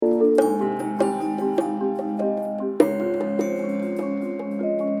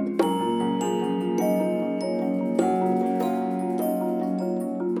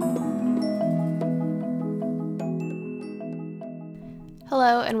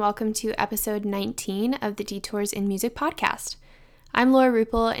and welcome to episode 19 of the Detours in Music podcast. I'm Laura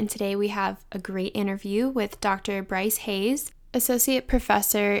Rupel, and today we have a great interview with Dr. Bryce Hayes, Associate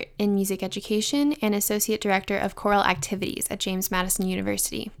Professor in Music Education and Associate Director of Choral Activities at James Madison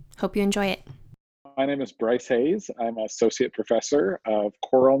University. Hope you enjoy it. My name is Bryce Hayes. I'm Associate Professor of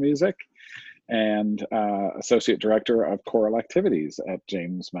Choral Music and Associate Director of Choral Activities at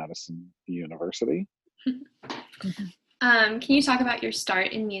James Madison University. Can you talk about your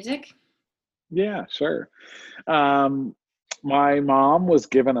start in music? Yeah, sure. My mom was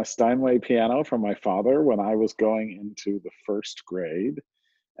given a Steinway piano from my father when I was going into the first grade.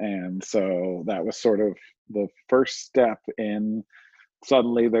 And so that was sort of the first step in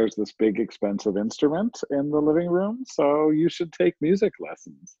suddenly there's this big expensive instrument in the living room, so you should take music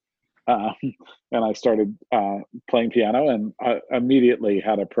lessons. Um, and I started playing piano and immediately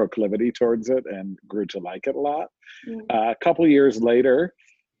had a proclivity towards it and grew to like it a lot. A couple years later,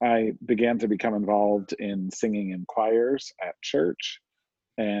 I began to become involved in singing in choirs at church.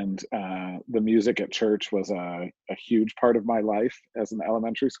 And the music at church was a huge part of my life as an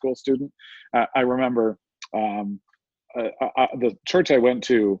elementary school student. I remember the church I went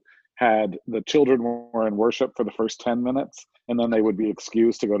to had the children were in worship for the first 10 minutes, and then they would be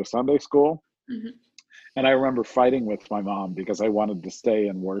excused to go to Sunday school. Mm-hmm. And I remember fighting with my mom because I wanted to stay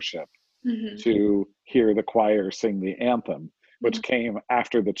in worship to hear the choir sing the anthem, which came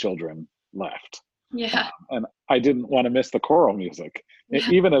after the children left. Yeah. And I didn't want to miss the choral music,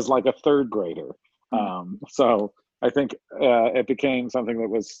 even as like a third grader. So I think it became something that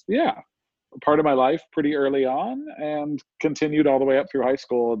was, part of my life pretty early on and continued all the way up through high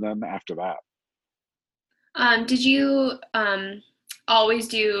school and then after that. Did you always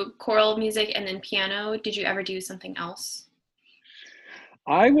do choral music and then piano? Did you ever do something else?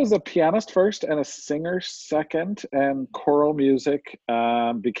 I was a pianist first and a singer second, and choral music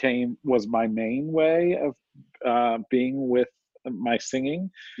was my main way of being with my singing.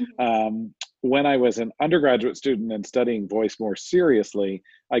 When I was an undergraduate student and studying voice more seriously,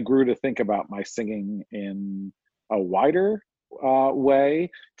 I grew to think about my singing in a wider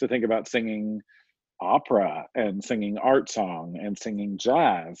way, to think about singing opera and singing art song and singing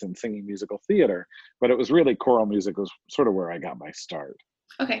jazz and singing musical theater. But it was really choral music was sort of where I got my start.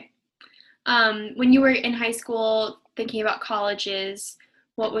 Okay. When you were in high school thinking about colleges,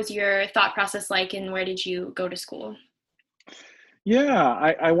 what was your thought process like and where did you go to school?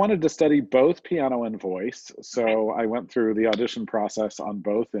 Yeah, I wanted to study both piano and voice. So I went through the audition process on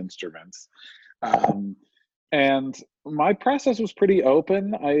both instruments. And my process was pretty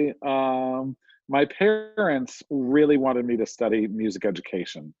open. My parents really wanted me to study music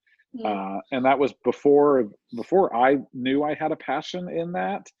education. And that was before I knew I had a passion in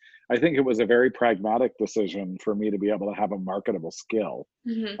that. I think it was a very pragmatic decision for me to be able to have a marketable skill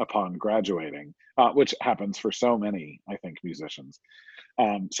upon graduating, which happens for so many, I think, musicians.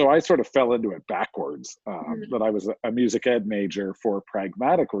 So I sort of fell into it backwards, that I was a music ed major for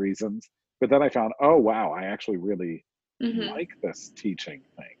pragmatic reasons, but then I found, oh, wow, I actually really like this teaching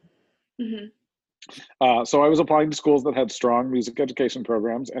thing. So I was applying to schools that had strong music education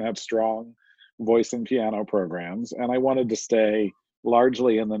programs and had strong voice and piano programs, and I wanted to stay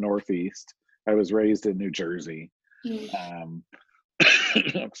largely in the Northeast. I was raised in New Jersey.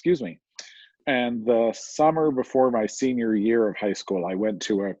 Excuse me. And the summer before my senior year of high school, I went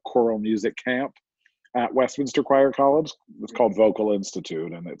to a choral music camp at Westminster Choir College. It's called Vocal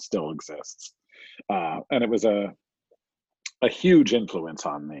Institute, and it still exists. And it was a huge influence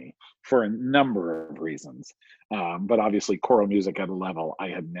on me for a number of reasons. But obviously choral music at a level I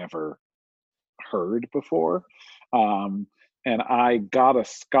had never heard before. And I got a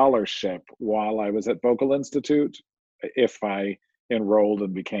scholarship while I was at Vocal Institute if I enrolled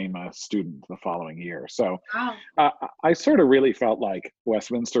and became a student the following year. So I sort of really felt like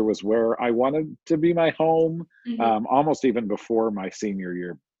Westminster was where I wanted to be my home, almost even before my senior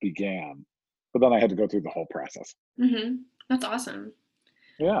year began. But then I had to go through the whole process. That's awesome.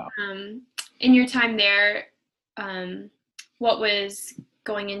 Yeah. In your time there, what was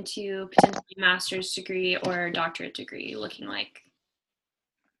going into potentially a master's degree or a doctorate degree looking like?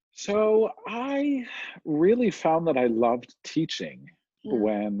 So I really found that I loved teaching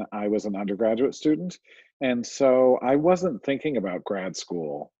when I was an undergraduate student. And so I wasn't thinking about grad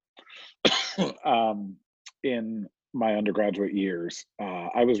school in my undergraduate years.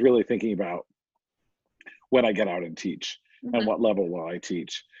 I was really thinking about when I get out and teach and what level will I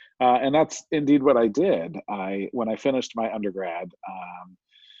teach. And that's indeed what I did. When I finished my undergrad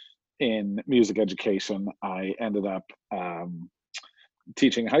in music education, I ended up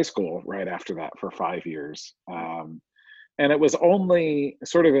teaching high school right after that for 5 years. And it was only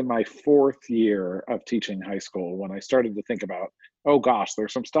sort of in my fourth year of teaching high school when I started to think about, oh gosh,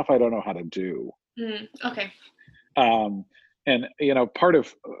 there's some stuff I don't know how to do. Okay. Um, and part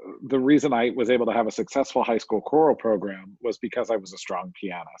of the reason I was able to have a successful high school choral program was because I was a strong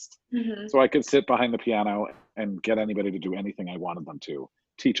pianist. Mm-hmm. So I could sit behind the piano and get anybody to do anything I wanted them to,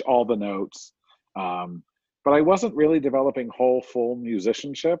 teach all the notes. But I wasn't really developing whole, full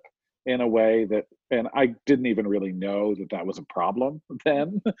musicianship in a way that, and I didn't even really know that that was a problem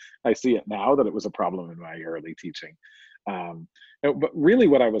then. I see it now that it was a problem in my early teaching. But really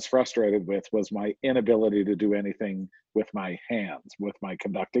what I was frustrated with was my inability to do anything with my hands, with my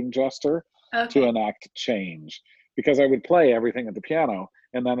conducting gesture, to Okay. enact change. Because I would play everything at the piano,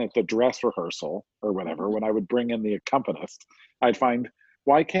 and then at the dress rehearsal or whatever, when I would bring in the accompanist, I'd find,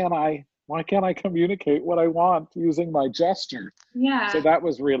 why can't I communicate what I want using my gesture? So Yeah. that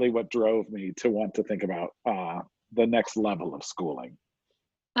was really what drove me to want to think about the next level of schooling.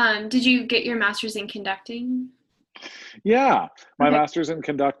 Did you get your master's in conducting? Yeah, my Okay. master's in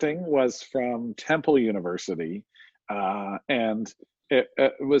conducting was from Temple University, and it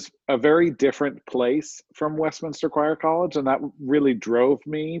was a very different place from Westminster Choir College, and that really drove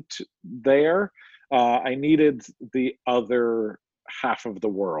me there. I needed the other half of the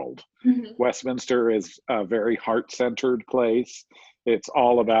world. Mm-hmm. Westminster is a very heart-centered place. It's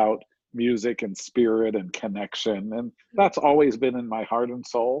all about music and spirit and connection, and that's always been in my heart and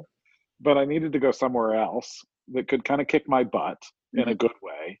soul. But I needed to go somewhere else that could kind of kick my butt in Mm-hmm. a good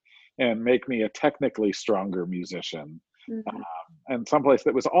way and make me a technically stronger musician. Mm-hmm. And someplace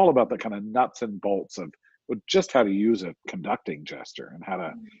that was all about the kind of nuts and bolts of just how to use a conducting gesture and how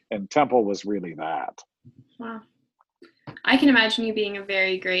to, and Temple was really that. Wow. I can imagine you being a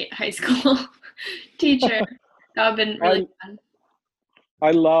very great high school teacher. That would have been really I fun.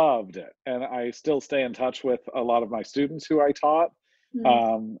 I loved it, and I still stay in touch with a lot of my students who I taught.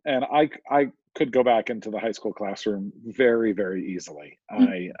 Mm-hmm. And I could go back into the high school classroom very, very easily.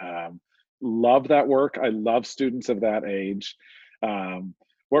 I love that work. I love students of that age.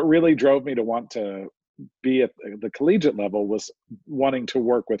 What really drove me to want to be at the collegiate level was wanting to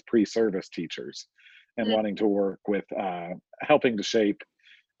work with pre-service teachers and wanting to work with helping to shape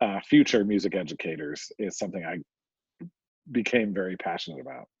future music educators is something I became very passionate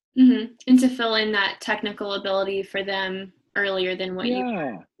about. Mm-hmm. And to fill in that technical ability for them earlier than what you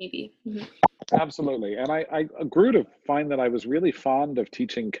Yeah, were, maybe. Mm-hmm. absolutely. And I grew to find that I was really fond of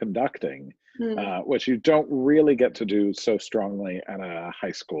teaching conducting, which you don't really get to do so strongly at a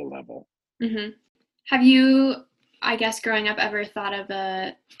high school level. Mm-hmm. Have you, I guess, growing up, ever thought of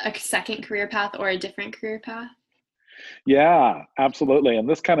a second career path or a different career path? Yeah, absolutely. And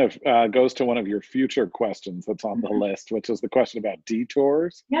this kind of goes to one of your future questions that's on the list, which is the question about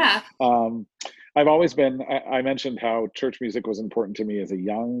detours. Yeah. Um, I've always been, I mentioned how church music was important to me as a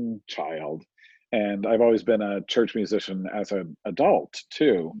young child, and I've always been a church musician as an adult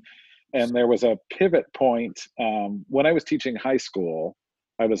too. And there was a pivot point when I was teaching high school.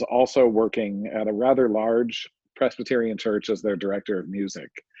 I was also working at a rather large Presbyterian church as their director of music.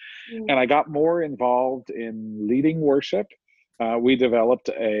 And I got more involved in leading worship. We developed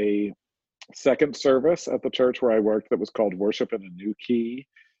a second service at the church where I worked that was called Worship in a New Key,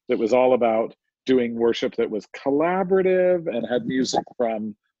 that was all about doing worship that was collaborative and had music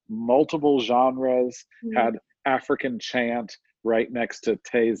from multiple genres, had African chant right next to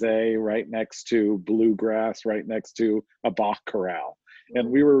Taizé, right next to bluegrass, right next to a Bach chorale. And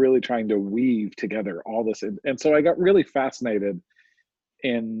we were really trying to weave together all this. And so I got really fascinated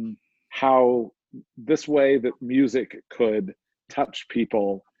in how this way that music could touch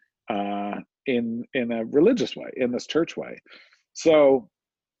people in a religious way, in this church way. So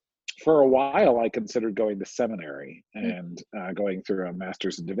for a while, I considered going to seminary and going through a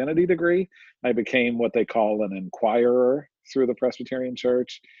master's in divinity degree. I became what they call an inquirer through the Presbyterian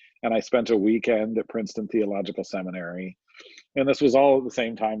Church, and I spent a weekend at Princeton Theological Seminary. And this was all at the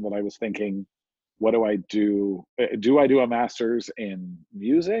same time that I was thinking, what do I do? Do I do a master's in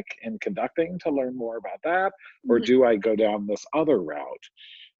music and conducting to learn more about that? Or do I go down this other route?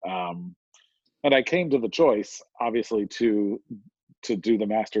 And I came to the choice, obviously, to do the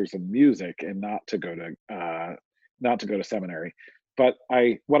master's in music and not to go to seminary. But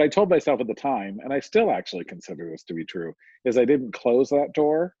what I told myself at the time, and I still actually consider this to be true, is I didn't close that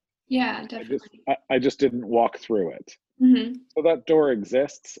door. Yeah, I just definitely. I just didn't walk through it. Mm-hmm. So that door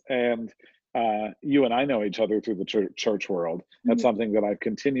exists, and you and I know each other through the church world. That's something that I've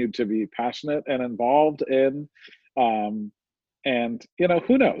continued to be passionate and involved in. And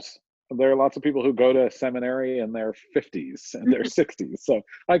who knows? there are lots of people who go to seminary in their 50s and their 60s. So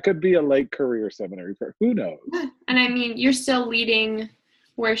I could be a late career seminary person. Who knows? Yeah. And I mean, you're still leading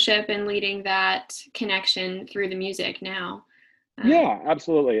worship and leading that connection through the music now. Yeah,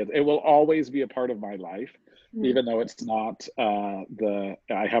 absolutely. It will always be a part of my life, Mhm. even though it's not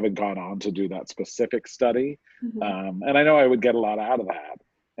I haven't gone on to do that specific study. Mhm. And I know I would get a lot out of that.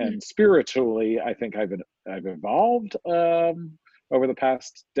 Mhm. And spiritually, I think I've evolved over the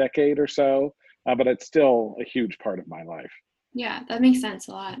past decade or so, but it's still a huge part of my life. Yeah, that makes sense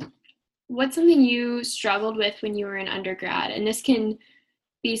a lot. What's something you struggled with when you were in undergrad? And this can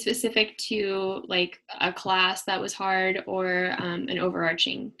be specific to like a class that was hard or an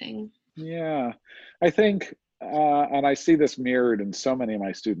overarching thing. Yeah, I think, and I see this mirrored in so many of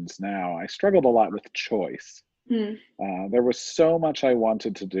my students now, I struggled a lot with choice. Mm. There was so much I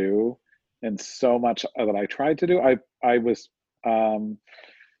wanted to do and so much that I tried to do. I was, um,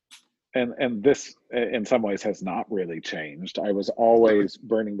 and this in some ways has not really changed. I was always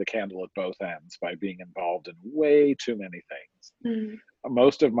burning the candle at both ends by being involved in way too many things. Mm.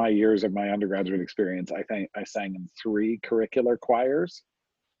 Most of my years of my undergraduate experience, I think I sang in 3 curricular choirs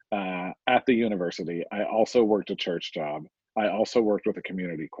at the university. I also worked a church job. I also worked with a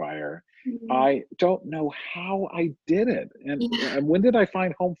community choir. Mm. I don't know how I did it. Yeah. And when did I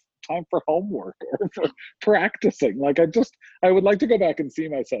find time for homework or for practicing? Like I would like to go back and see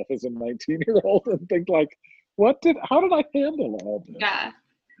myself as a 19-year-old and think like, how did I handle all this? Yeah.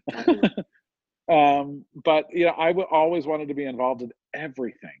 Definitely. But I always wanted to be involved in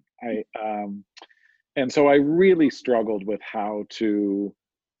everything. And so I really struggled with how to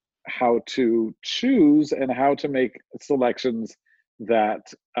choose and how to make selections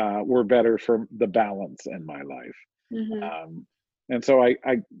that were better for the balance in my life. Hmm. Um, and so I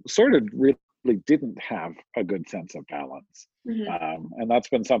sort of really didn't have a good sense of balance. Hmm. And that's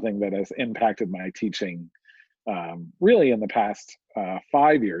been something that has impacted my teaching really in the past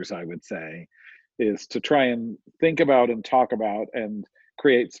 5 years, I would say, is to try and think about and talk about and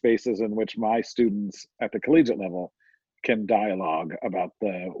create spaces in which my students at the collegiate level can dialogue about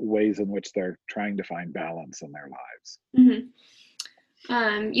the ways in which they're trying to find balance in their lives.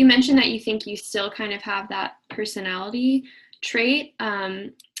 Hmm. You mentioned that you think you still kind of have that personality trait.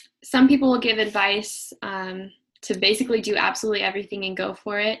 Some people will give advice to basically do absolutely everything and go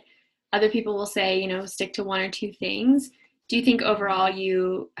for it. Other people will say, stick to one or two things. Do you think overall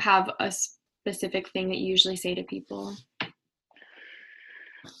you have a specific thing that you usually say to people?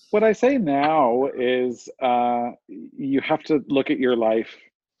 What I say now is you have to look at your life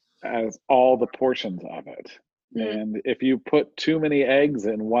as all the portions of it. Mm. And if you put too many eggs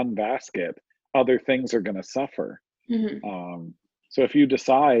in one basket, other things are going to suffer. Hmm. Um, so if you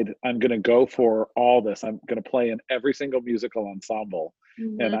decide I'm going to go for all this, I'm going to play in every single musical ensemble,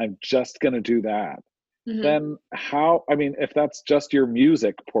 and Hmm. I'm just going to do that, Hmm. then if that's just your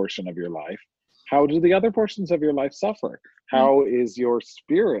music portion of your life, how do the other portions of your life suffer? How is your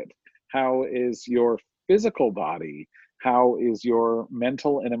spirit? How is your physical body? How is your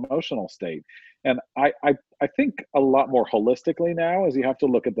mental and emotional state? And I think a lot more holistically now is you have to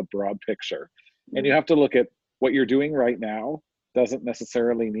look at the broad picture, and you have to look at what you're doing right now doesn't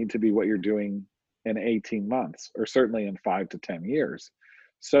necessarily need to be what you're doing in 18 months or certainly in 5 to 10 years.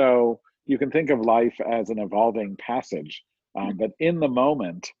 So you can think of life as an evolving passage, but in the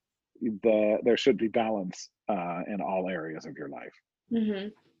moment, there should be balance in all areas of your life. Hmm.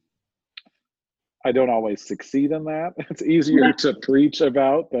 I don't always succeed in that. It's easier to preach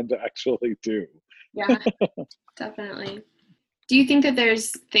about than to actually do. Yeah, definitely. Do you think that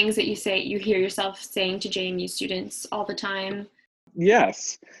there's things that you hear yourself saying to JMU students all the time?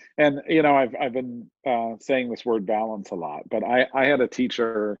 Yes, and I've been saying this word balance a lot, but I had a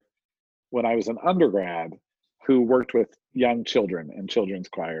teacher when I was an undergrad who worked with young children in children's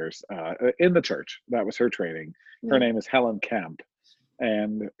choirs in the church. That was her training. Her Mm. name is Helen Kemp,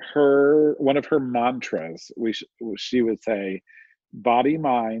 and her one of her mantras she would say, "Body,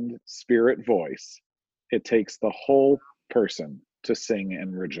 mind, spirit, voice. It takes the whole person to sing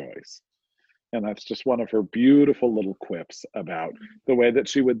and rejoice." And that's just one of her beautiful little quips about the way that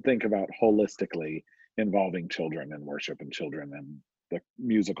she would think about holistically involving children in worship and children in the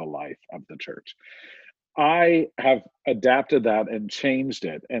musical life of the church. I have adapted that and changed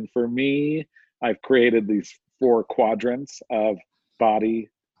it. And for me, I've created these 4 quadrants of body,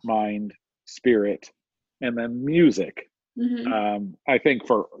 mind, spirit, and then music. Hmm. I think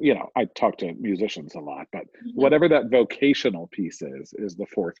I talk to musicians a lot, but Hmm. whatever that vocational piece is the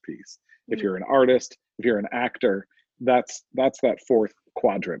fourth piece. If you're an artist, if you're an actor, that's that fourth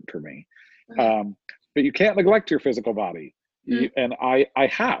quadrant for me. Okay. But you can't neglect your physical body. And I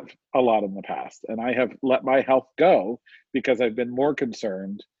have a lot in the past, and I have let my health go because I've been more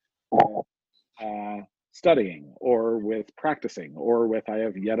concerned with studying or with practicing or with I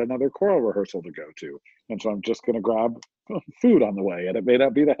have yet another choral rehearsal to go to. And so I'm just going to grab food on the way, and it may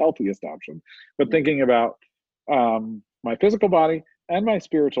not be the healthiest option. But thinking about my physical body and my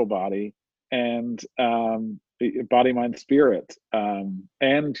spiritual body and body, mind, spirit,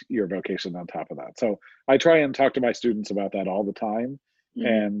 and your vocation on top of that. So I try and talk to my students about that all the time,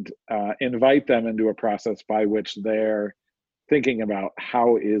 and invite them into a process by which they're thinking about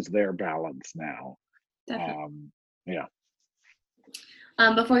how is their balance now. Yeah.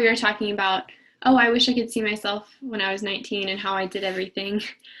 Before you were talking about, oh, I wish I could see myself when I was 19 and how I did everything.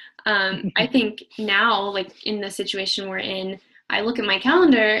 I think now, like in the situation we're in, I look at my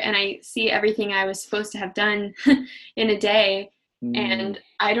calendar and I see everything I was supposed to have done in a day, and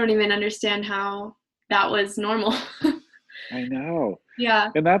I don't even understand how that was normal. I know. Yeah.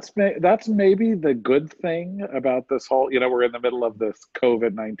 And that's maybe the good thing about this whole, we're in the middle of this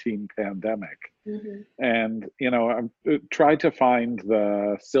COVID-19 pandemic. And, I'm try to find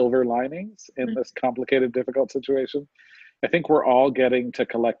the silver linings in this complicated, difficult situation. I think we're all getting to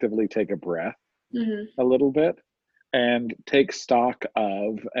collectively take a breath a little bit and take stock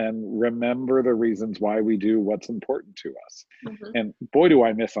of and remember the reasons why we do what's important to us. And boy, do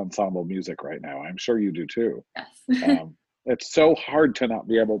I miss ensemble music right now. I'm sure you do too. Yes. It's so hard to not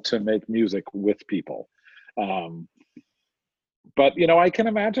be able to make music with people. But I can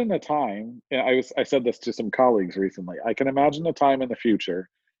imagine a time, I said this to some colleagues recently, I can imagine a time in the future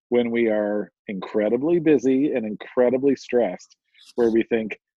when we are incredibly busy and incredibly stressed, where we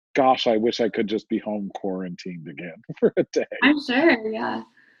think, gosh, I wish I could just be home quarantined again for a day. I'm sure, yeah.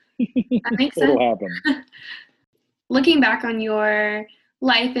 That makes sense. It'll happen. Looking back on your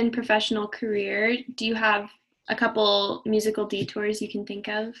life and professional career, do you have a couple musical detours you can think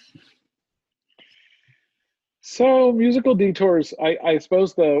of? So musical detours, I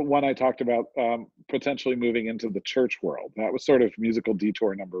suppose the one I talked about, potentially moving into the church world, that was sort of musical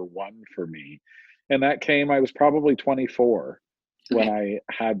detour number one for me. And that came, I was probably 24 when I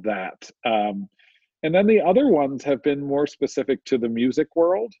had that. And then the other ones have been more specific to the music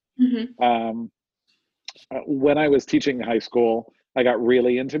world. When I was teaching high school, I got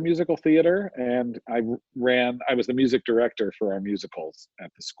really into musical theater, and I was the music director for our musicals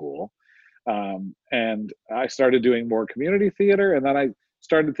at the school. And I started doing more community theater, and then I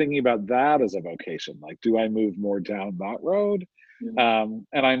started thinking about that as a vocation. Like, do I move more down that road? And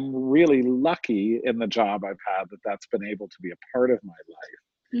I'm really lucky in the job I've had that's been able to be a part of my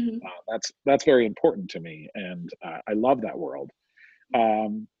life. That's very important to me, and I love that world.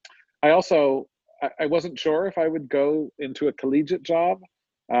 I also I wasn't sure if I would go into a collegiate job.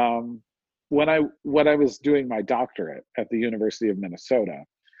 When I was doing my doctorate at the University of Minnesota,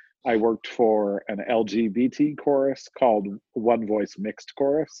 I worked for an LGBT chorus called One Voice Mixed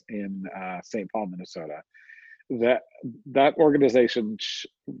Chorus in St. Paul, Minnesota. That organization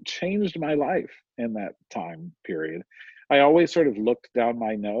changed my life in that time period. I always sort of looked down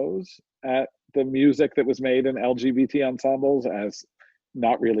my nose at the music that was made in LGBT ensembles as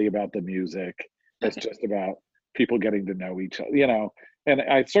not really about the music. It's just about people getting to know each other, and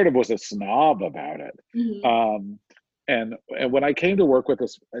I sort of was a snob about it. And when I came to work with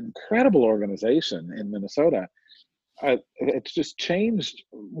this incredible organization in Minnesota, it just changed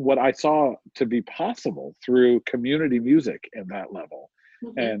what I saw to be possible through community music at that level.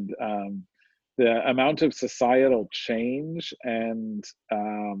 And the amount of societal change and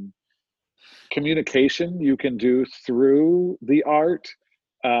communication you can do through the art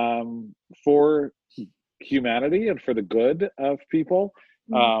for humanity and for the good of people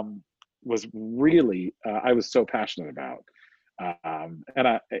was really, I was so passionate about.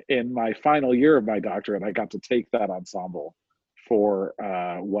 And in my final year of my doctorate, I got to take that ensemble for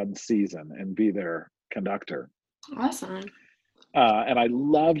one season and be their conductor. Awesome. And I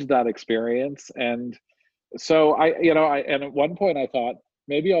loved that experience. And so and at one point I thought,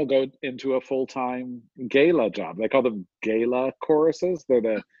 maybe I'll go into a full-time gala job. They call them gala choruses. They're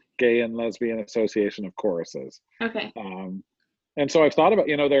the Gay and Lesbian Association of Choruses. And so I've thought about,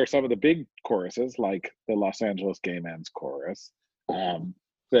 there are some of the big choruses like the Los Angeles Gay Men's Chorus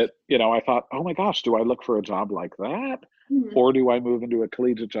that, I thought, oh my gosh, do I look for a job like that? Or do I move into a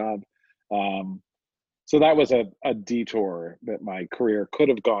collegiate job? So that was a detour that my career could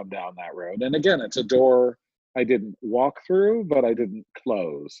have gone down that road. And again, it's a door I didn't walk through, but I didn't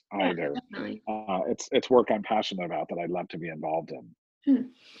close either. It's work I'm passionate about that I'd love to be involved in.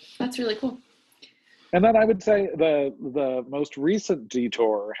 That's really cool. And then I would say the most recent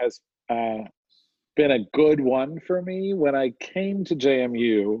detour has been a good one for me. When I came to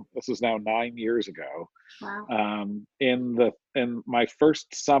JMU, this is now 9 years ago, Wow. in my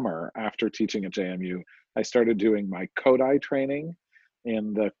first summer after teaching at JMU, I started doing my Kodai training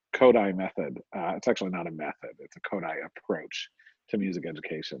in the Kodai method. It's actually not a method, it's a Kodai approach to music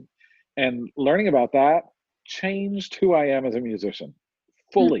education. And learning about that changed who I am as a musician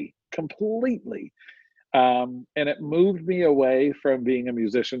fully, completely. And it moved me away from being a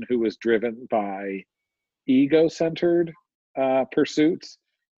musician who was driven by ego-centered pursuits,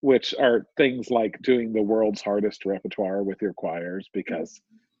 which are things like doing the world's hardest repertoire with your choirs because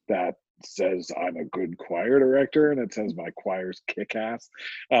that says I'm a good choir director and it says my choir's kick-ass.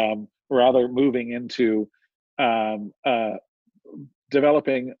 Rather moving into um, uh,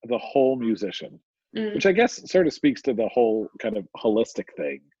 developing the whole musician, Mm. which I guess sort of speaks to the whole kind of holistic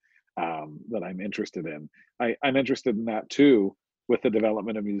thing that I'm interested in. I'm interested in that too with the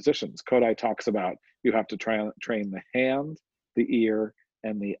development of musicians. Kodai talks about you have to train the hand, the ear,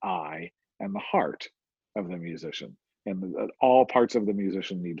 and the eye, and the heart of the musician. And all parts of the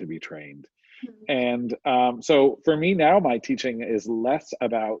musician need to be trained. And so for me now, my teaching is less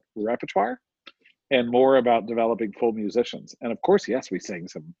about repertoire and more about developing full musicians. And of course, yes, we sing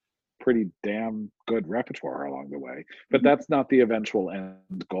some pretty damn good repertoire along the way, but that's not the eventual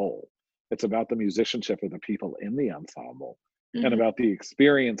end goal. It's about the musicianship of the people in the ensemble and Mm-hmm. about the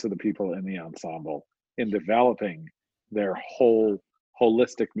experience of the people in the ensemble in developing their whole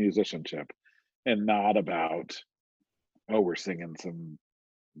holistic musicianship, and not about, oh, we're singing some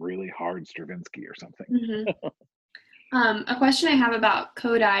really hard Stravinsky or something. Mm-hmm. A question I have about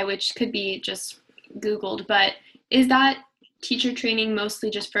Kodai, which could be just Googled, but is that teacher training mostly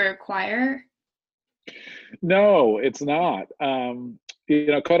just for choir? No, it's not.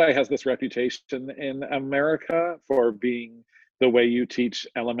 Kodai has this reputation in America for being the way you teach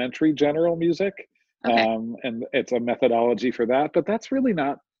elementary general music, Okay. and it's a methodology for that. But that's really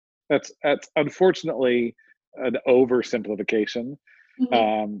not. That's unfortunately an oversimplification.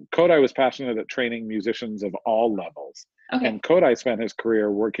 Mm-hmm. Kodai was passionate at training musicians of all levels, Okay. and Kodai spent his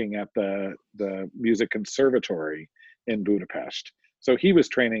career working at the music conservatory in Budapest. So he was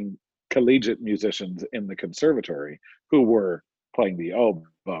training collegiate musicians in the conservatory who were playing the oboe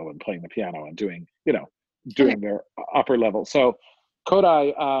and playing the piano and doing, Okay. doing their upper level. So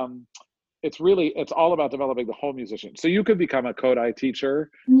Kodai, it's all about developing the whole musician. So you could become a Kodai teacher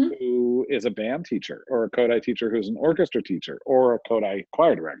Mm-hmm. who is a band teacher, or a Kodai teacher who's an orchestra teacher, or a Kodai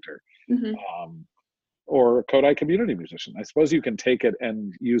choir director, Mm-hmm. um, or a Kodai community musician. I suppose you can take it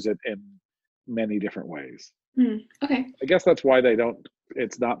and use it in many different ways. Mm. Okay. I guess that's why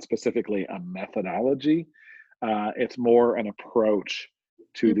it's not specifically a methodology. It's more an approach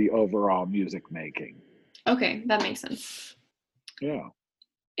to Mm. the overall music making. Okay, that makes sense. Yeah.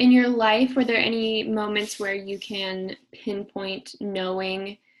 In your life, were there any moments where you can pinpoint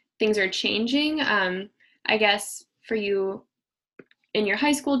knowing things are changing? I guess for you in your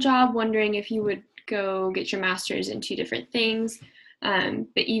high school job, wondering if you would go get your master's in two different things.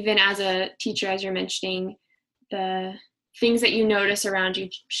 But even as a teacher, as you're mentioning, the things that you notice around you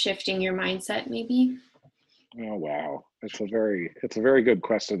shifting your mindset, maybe? Oh wow. It's a very good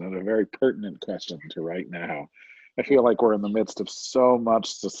question, and a very pertinent question to right now. I feel like we're in the midst of so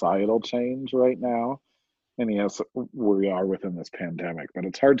much societal change right now. And yes, we are within this pandemic, but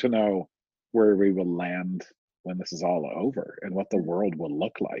it's hard to know where we will land when this is all over and what the world will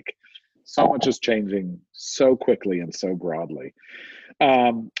look like. So much is changing so quickly and so broadly.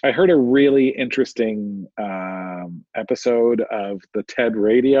 I heard a really interesting episode of the TED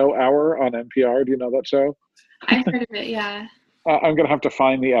Radio Hour on NPR. Do you know that show? I've heard of it, yeah. I'm gonna have to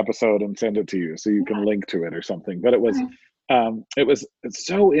find the episode and send it to you so you can Yeah. link to it or something. But Okay. it's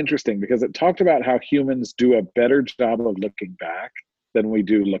so interesting because it talked about how humans do a better job of looking back than we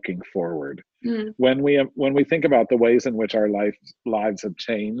do looking forward. Mm. When we think about the ways in which our lives have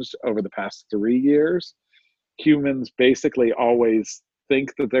changed over the past 3 years, humans basically always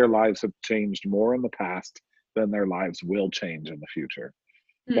think that their lives have changed more in the past than their lives will change in the future.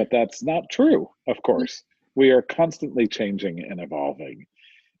 Mm. But that's not true, of course. We are constantly changing and evolving.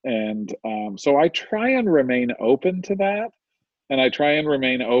 And so I try and remain open to that. And I try and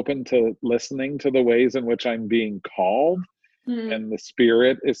remain open to listening to the ways in which I'm being called Mm. and the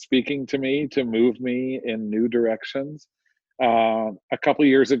spirit is speaking to me to move me in new directions. A couple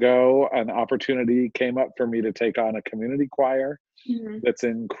years ago, an opportunity came up for me to take on a community choir Mm. that's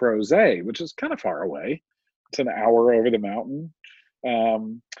in Crozet, which is kind of far away. It's an hour over the mountain.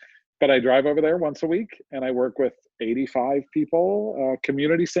 Um, but I drive over there once a week and I work with 85 people,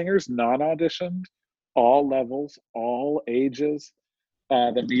 community singers, non auditioned, all levels, all ages.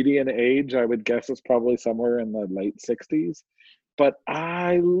 The median age, I would guess, is probably somewhere in the late 60s. But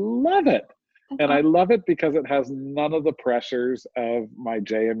I love it. That's And I awesome. love it because it has none of the pressures of my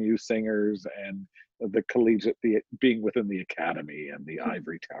JMU singers and the collegiate, being within the academy and the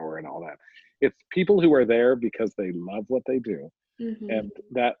ivory tower and all that. It's people who are there because they love what they do. Mm-hmm. And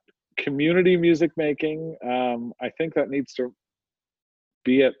that community music making, I think that needs to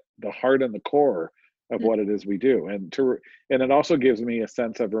be at the heart and the core of what it is we do. And it also gives me a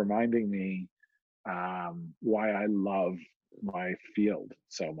sense of reminding me why I love my field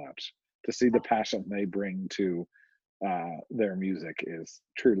so much. To see the passion they bring to their music is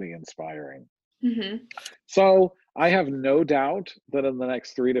truly inspiring. Mm-hmm. So I have no doubt that in the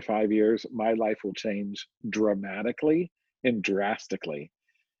next 3 to 5 years, my life will change dramatically and drastically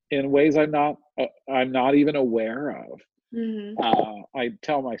in ways I'm not even aware of. Mm-hmm. I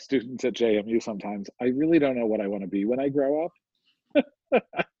tell my students at JMU sometimes, I really don't know what I want to be when I grow up.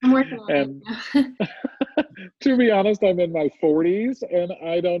 I'm working on it. And to be honest, I'm in my 40s and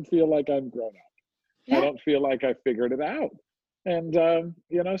I don't feel like I'm grown up. I Yeah. don't feel like I figured it out. And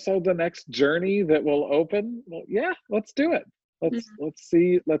so the next journey that will open, well, yeah, let's do it. Mhm.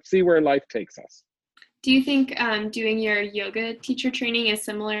 Let's see where life takes us. Do you think doing your yoga teacher training is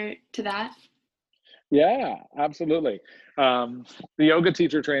similar to that? Yeah, absolutely. The yoga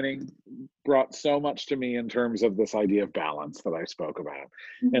teacher training brought so much to me in terms of this idea of balance that I spoke about,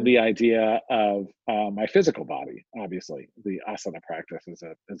 and Mm-hmm. the idea of my physical body. Obviously, the asana practice is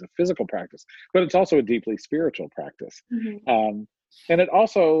a physical practice, but it's also a deeply spiritual practice. Mm-hmm. Um, and it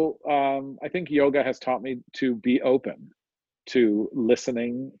also, I think, yoga has taught me to be open to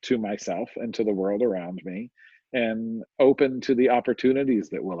listening to myself and to the world around me, and open to the opportunities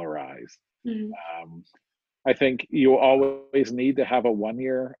that will arise. Mm-hmm. um, I think you always need to have a 1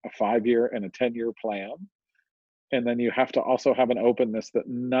 year, a 5 year, and a 10 year plan. And then you have to also have an openness that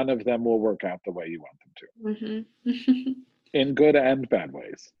none of them will work out the way you want them Mm-hmm. to, in good and bad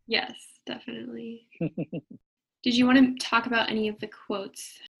ways. Yes, definitely. Did you want to talk about any of the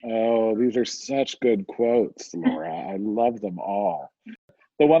quotes? Oh, these are such good quotes, Laura. I love them all.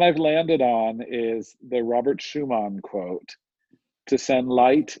 The one I've landed on is the Robert Schumann quote: to send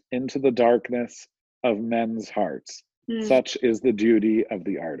light into the darkness of men's hearts. Mm. Such is the duty of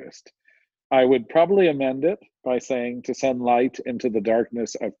the artist. I would probably amend it by saying to send light into the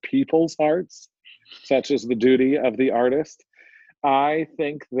darkness of people's hearts, such is the duty of the artist. I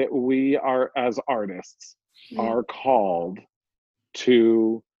think that we are, as artists, Mm. are called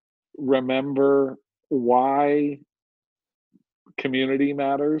to remember why community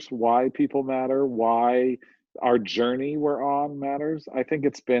matters, why people matter, why our journey we're on matters. I think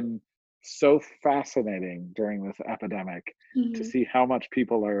it's been so fascinating during this epidemic to Mm-hmm. see how much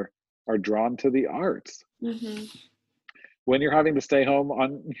people are drawn to the arts. Mm-hmm. When you're having to stay home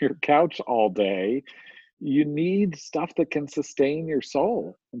on your couch all day, you need stuff that can sustain your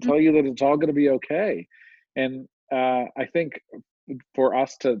soul and tell you that it's all going to be okay. And I think for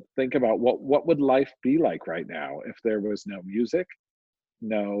us to think about what would life be like right now if there was no music,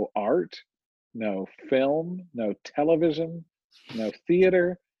 no art, no film, no television, no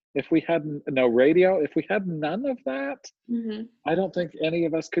theater, if we had no radio, if we had none of that, Mm-hmm. I don't think any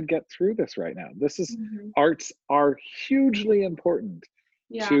of us could get through this right now. Mm-hmm. Arts are hugely important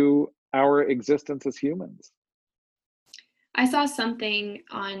Yeah. to our existence as humans. I saw something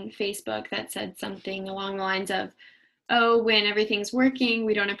on Facebook that said something along the lines of, oh, when everything's working,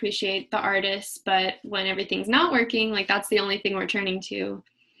 we don't appreciate the artists, but when everything's not working, like that's the only thing we're turning to.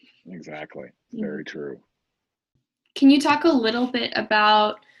 Exactly. Mhm. Very true. Can you talk a little bit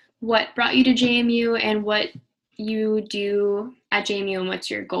about what brought you to JMU and what you do at JMU and what's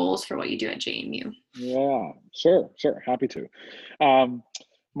your goals for what you do at JMU? Yeah, sure. Happy to. Um,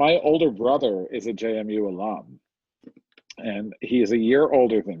 my older brother is a JMU alum, and he is a year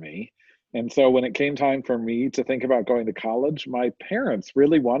older than me. And so when it came time for me to think about going to college, my parents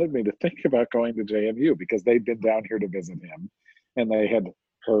really wanted me to think about going to JMU because they'd been down here to visit him and they had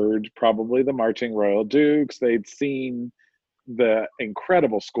heard probably the Marching Royal Dukes. They'd seen the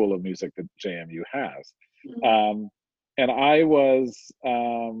incredible school of music that JMU has. Mm-hmm. Um, and I was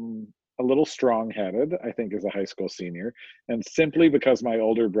a little strong headed, I think, as a high school senior. And simply because my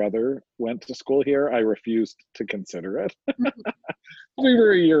older brother went to school here, I refused to consider it. We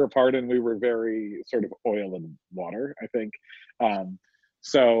were a year apart and we were very sort of oil and water, I think. Um,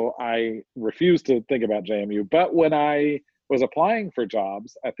 so I refused to think about JMU. But when I was applying for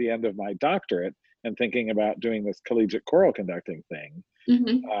jobs at the end of my doctorate and thinking about doing this collegiate choral conducting thing,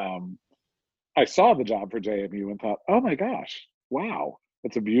 Mm-hmm. um, I saw the job for JMU and thought, oh my gosh, wow,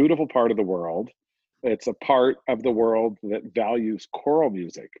 it's a beautiful part of the world. It's a part of the world that values choral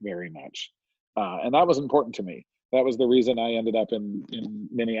music very much. And that was important to me. That was the reason I ended up in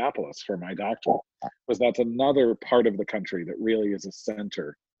Minneapolis for my doctorate, was that's another part of the country that really is a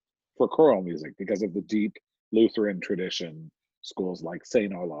center for choral music because of the deep Lutheran tradition, schools like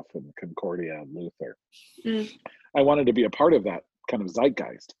St. Olaf and Concordia and Luther. I wanted to be a part of that kind of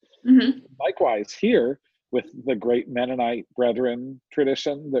zeitgeist. Likewise, here with the great Mennonite Brethren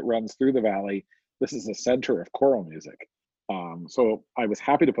tradition that runs through the valley, this is a center of choral music. So I was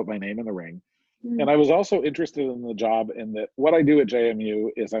happy to put my name in the ring. And I was also interested in the job in that what I do at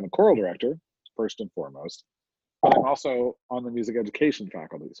JMU is I'm a choral director, first and foremost, but I'm also on the music education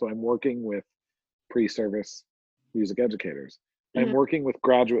faculty. So I'm working with pre-service music educators. I'm working with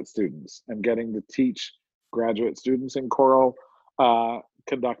graduate students. I'm getting to teach graduate students in choral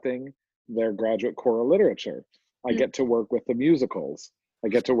conducting their graduate choral literature. I get to work with the musicals. I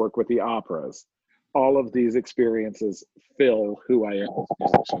get to work with the operas. All of these experiences fill who I am as a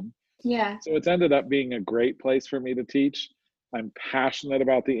musician. Yeah. So it's ended up being a great place for me to teach. I'm passionate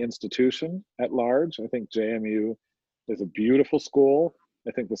about the institution at large. I think JMU is a beautiful school.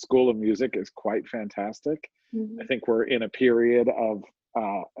 I think the School of Music is quite fantastic. I think we're in a period of,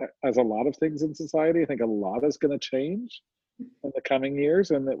 as a lot of things in society, I think a lot is going to change in the coming years,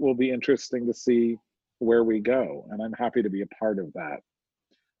 and it will be interesting to see where we go. And I'm happy to be a part of that.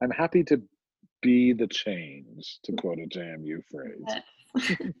 I'm happy to be the change, to quote a JMU phrase.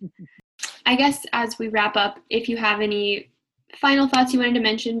 I guess as we wrap up, if you have any final thoughts you wanted to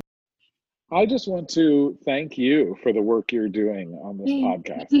mention. I just want to thank you for the work you're doing on this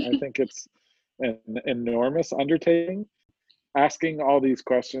podcast. I think it's an enormous undertaking, asking all these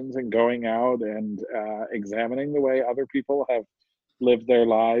questions and going out and examining the way other people have lived their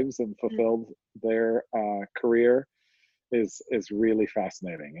lives and fulfilled their career is really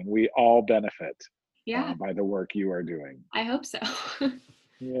fascinating. And we all benefit by the work you are doing. I hope so.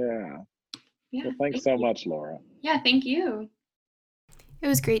 Yeah. Well, thanks so much, Laura. Yeah, thank you. It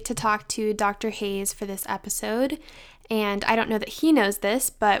was great to talk to Dr. Hayes for this episode. And I don't know that he knows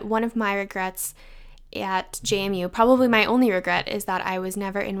this, but one of my regrets at JMU, probably my only regret, is that I was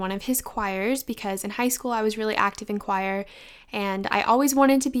never in one of his choirs, because in high school I was really active in choir and I always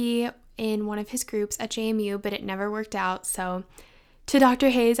wanted to be in one of his groups at JMU, but it never worked out. So to Dr.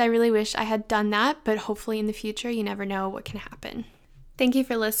 Hayes, I really wish I had done that, but hopefully in the future, you never know what can happen. Thank you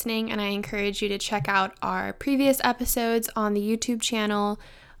for listening, and I encourage you to check out our previous episodes on the YouTube channel,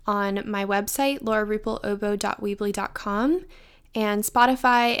 on my website, laurarupelobo.weebly.com, and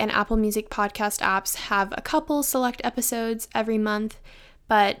Spotify and Apple Music podcast apps have a couple select episodes every month,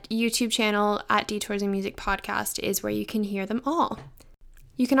 but YouTube channel at Detours in Music Podcast is where you can hear them all.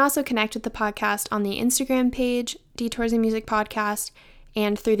 You can also connect with the podcast on the Instagram page, Detours in Music Podcast,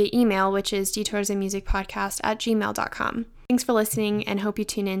 and through the email, which is detoursinmusicpodcast@gmail.com. Thanks for listening, and hope you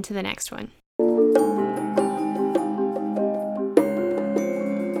tune in to the next one.